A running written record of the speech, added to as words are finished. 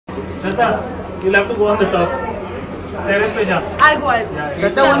Shraddha, you'll have to go on the top. Terrace पे जा. I'll go. Yeah,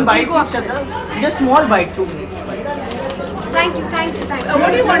 Shraddha, one bite, please, Shraddha. Just small bite, 2 minutes. Thank you. What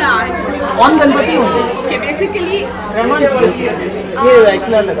do you want to ask? On Ganpati only. Okay, basically, Rahman, ये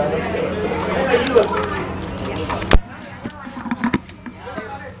XLR लगा दो.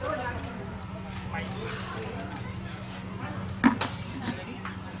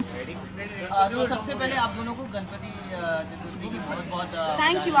 तो सबसे पहले आप दोनों को गणपति चतुर्थी की बहुत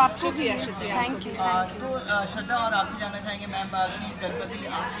थैंक यू. आपको भी शुक्रिया. Thank you. तो श्रद्धा और आपसे जानना चाहेंगे मैम कि गणपति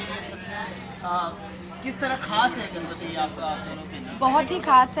आपके लिए सबसे किस तरह खास है गणपति आप दोनों के लिए? बहुत ही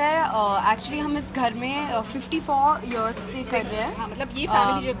खास है. एक्चुअली हम इस घर में 54 इयर्स से कर रहे हैं. हाँ, मतलब ये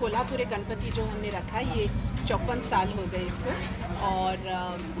फैमिली जो कोल्हापुर गणपति जो हमने रखा है, ये 54 साल हो गए इसको. और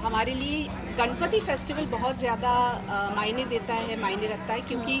हमारे लिए गणपति फेस्टिवल बहुत ज़्यादा मायने देता है, मायने रखता है,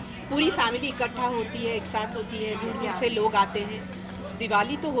 क्योंकि पूरी फैमिली इकट्ठा होती है, एक साथ होती है, दूर दूर से लोग आते हैं.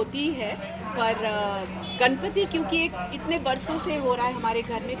 दिवाली तो होती ही है, पर गणपति क्योंकि एक इतने बरसों से हो रहा है हमारे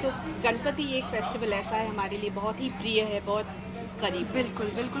घर में, तो गणपति एक फेस्टिवल ऐसा है हमारे लिए बहुत ही प्रिय है, बहुत करीब.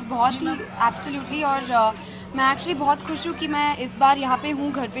 बिल्कुल बहुत ही एब्सोल्युटली. और मैं एक्चुअली बहुत खुश हूँ कि मैं इस बार यहाँ पे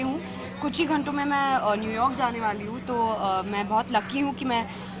हूँ, घर पे हूँ. कुछ ही घंटों में मैं न्यूयॉर्क जाने वाली हूँ, तो मैं बहुत लकी हूँ कि मैं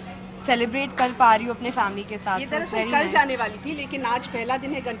सेलिब्रेट कर पा रही हूँ अपने फैमिली के साथ. ये दरअसल कल जाने वाली थी, लेकिन आज पहला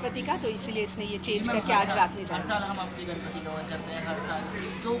दिन है गणपति का, तो इसलिए इसने ये चेंज करके आज रात में हर साल हम अपनी गणपति कवर करते हैं हर साल.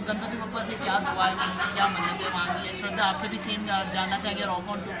 तो गणपति बप्पा से क्या दुआएं मांगी, क्या मन्नतें मांगी है? श्रद्धा, आपसे भी सेम जानना चाहिए. रॉक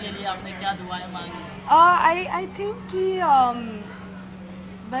ऑन 2 के लिए आपने क्या दुआएं मांगी? आई थिंक कि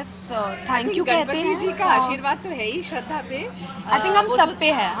बस थैंक यू कहते हैं. जी का आशीर्वाद तो है ही श्रद्धा पे. आई थिंक हम सब पे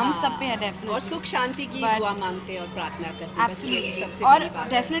है, हम सब पे है डेफिनेटली. और सुख शांति की दुआ मांगते हैं और प्रार्थना करते हैं. एब्सोल्युटली. सबसे और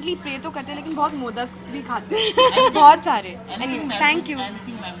डेफिनेटली प्रे तो करते हैं, लेकिन बहुत मोदक भी खाते हैं. बहुत सारे. Thank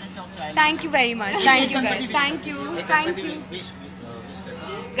you very much. Thank you guys. Thank you.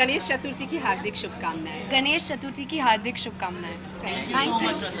 Ganesh Chaturthi की हार्दिक शुभकामनाएं. गणेश चतुर्थी की हार्दिक शुभकामनाएं. Thank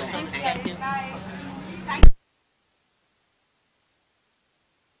you.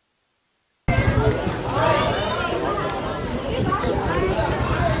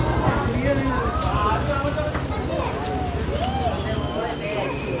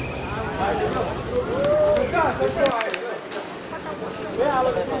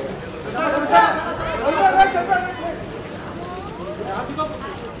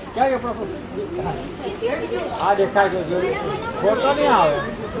 क्या ये आज देखा जो फोटो नहीं आवे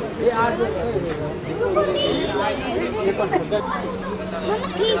ये आज ये कौन फोटो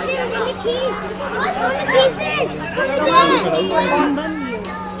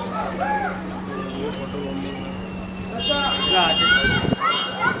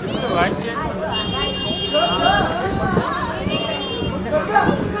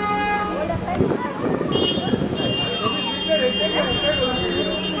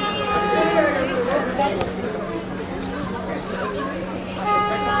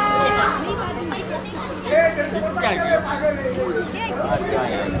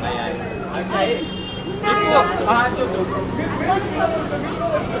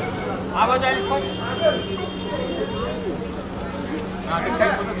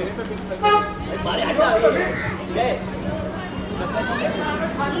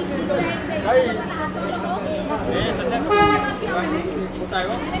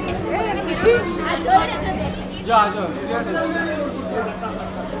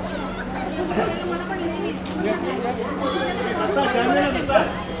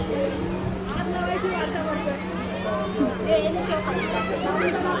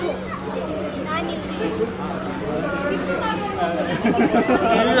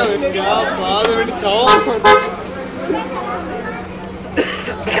क्या बात है बेटी चाओ